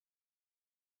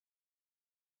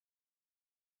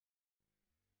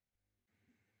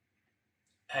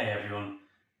Hey everyone,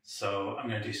 so I'm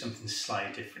going to do something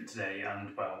slightly different today,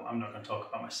 and well, I'm not going to talk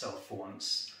about myself for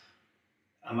once.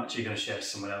 I'm actually going to share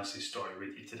someone else's story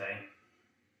with you today.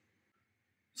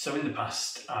 So in the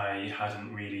past, I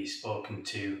hadn't really spoken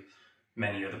to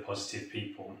many other positive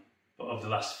people, but over the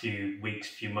last few weeks,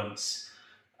 few months,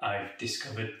 I've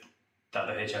discovered that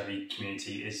the HIV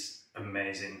community is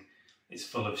amazing. It's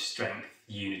full of strength,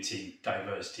 unity,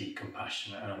 diversity,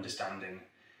 compassion and understanding.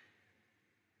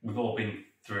 We've all been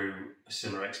through a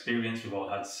similar experience, we've all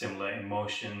had similar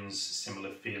emotions,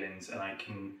 similar feelings, and I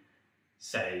can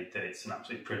say that it's an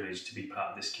absolute privilege to be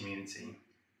part of this community.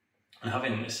 And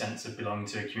having a sense of belonging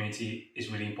to a community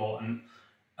is really important,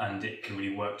 and it can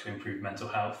really work to improve mental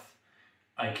health.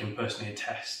 I can personally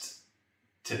attest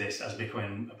to this, as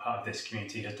becoming a part of this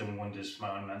community has done wonders for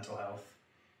my own mental health.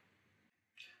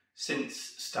 Since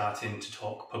starting to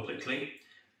talk publicly,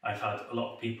 I've had a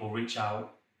lot of people reach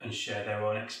out and share their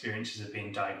own experiences of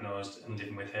being diagnosed and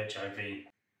living with HIV.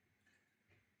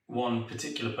 One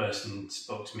particular person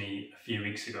spoke to me a few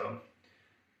weeks ago,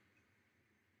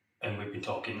 and we've been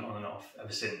talking on and off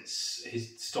ever since.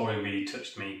 His story really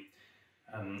touched me.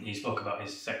 He spoke about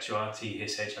his sexuality,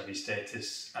 his HIV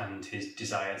status, and his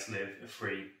desire to live a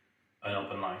free and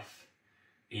open life.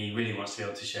 He really wants to be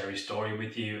able to share his story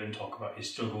with you and talk about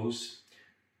his struggles,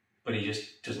 but he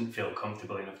just doesn't feel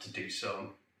comfortable enough to do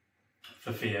so,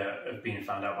 for fear of being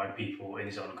found out by people in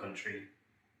his own country.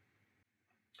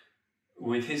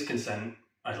 With his consent,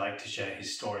 I'd like to share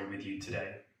his story with you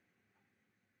today.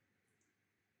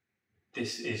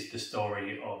 This is the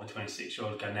story of a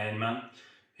 26-year-old Ghanaian man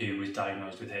who was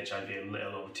diagnosed with HIV a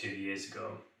little over 2 years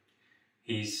ago.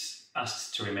 He's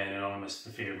asked to remain anonymous for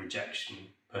fear of rejection,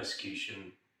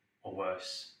 persecution, or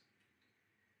worse.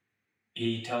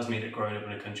 He tells me that growing up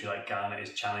in a country like Ghana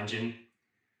is challenging.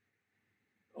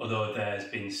 Although there's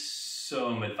been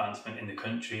some advancement in the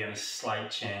country and a slight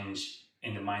change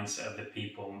in the mindset of the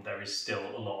people, there is still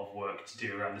a lot of work to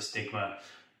do around the stigma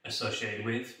associated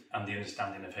with and the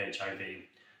understanding of HIV,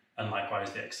 and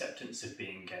likewise the acceptance of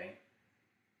being gay.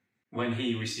 When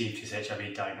he received his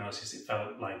HIV diagnosis, it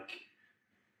felt like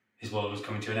his world was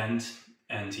coming to an end,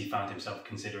 and he found himself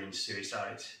considering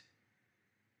suicide.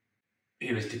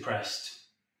 He was depressed,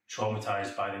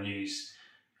 traumatised by the news,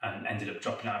 and ended up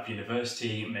dropping out of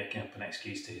university, making up an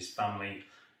excuse to his family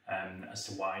as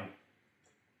to why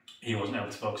he wasn't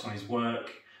able to focus on his work,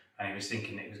 and he was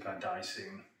thinking that he was going to die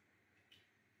soon.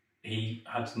 He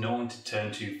had no one to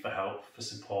turn to for help, for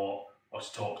support, or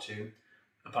to talk to,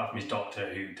 apart from his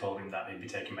doctor, who told him that he'd be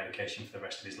taking medication for the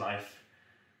rest of his life.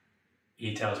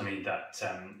 He tells me that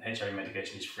HIV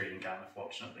medication is free in Ghana,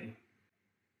 fortunately.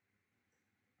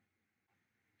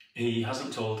 He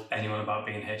hasn't told anyone about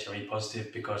being HIV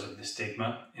positive because of the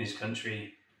stigma in his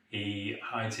country. He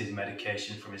hides his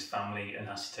medication from his family and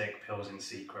has to take pills in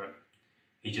secret.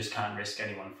 He just can't risk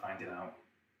anyone finding out.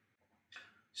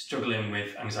 Struggling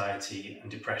with anxiety and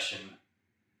depression,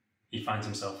 he finds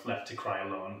himself left to cry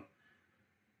alone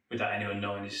without anyone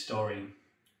knowing his story.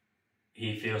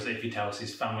 He feels that if he tells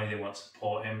his family, they won't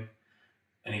support him,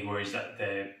 and he worries that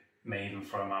they may even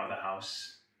throw him out of the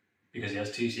house because he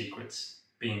has two secrets: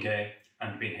 being gay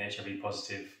and being HIV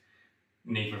positive,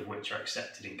 neither of which are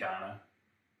accepted in Ghana.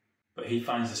 But he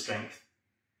finds the strength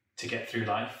to get through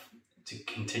life, to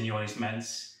continue on his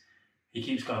meds. He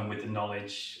keeps going with the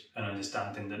knowledge and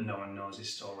understanding that no one knows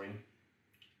his story.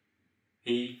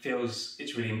 He feels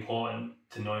it's really important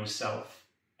to know himself,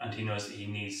 and he knows that he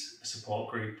needs a support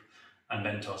group and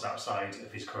mentors outside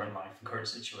of his current life and current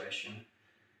situation.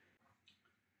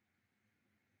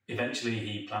 Eventually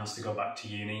he plans to go back to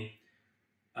uni,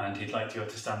 and he'd like to be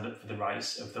able to stand up for the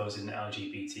rights of those in the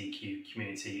LGBTQ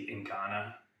community in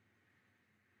Ghana.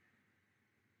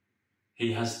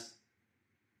 He has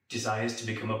desires to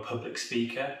become a public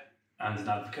speaker and an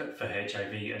advocate for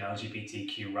HIV and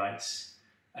LGBTQ rights,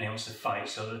 and he wants to fight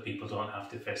so that people don't have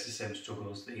to face the same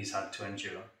struggles that he's had to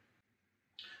endure.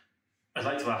 I'd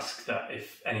like to ask that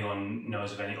if anyone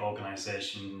knows of any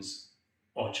organisations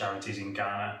or charities in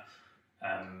Ghana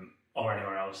or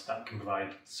anywhere else that can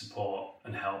provide support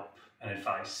and help and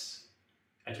advice,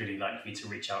 I'd really like for you to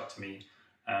reach out to me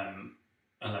and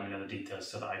let me know the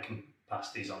details so that I can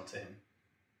pass these on to him.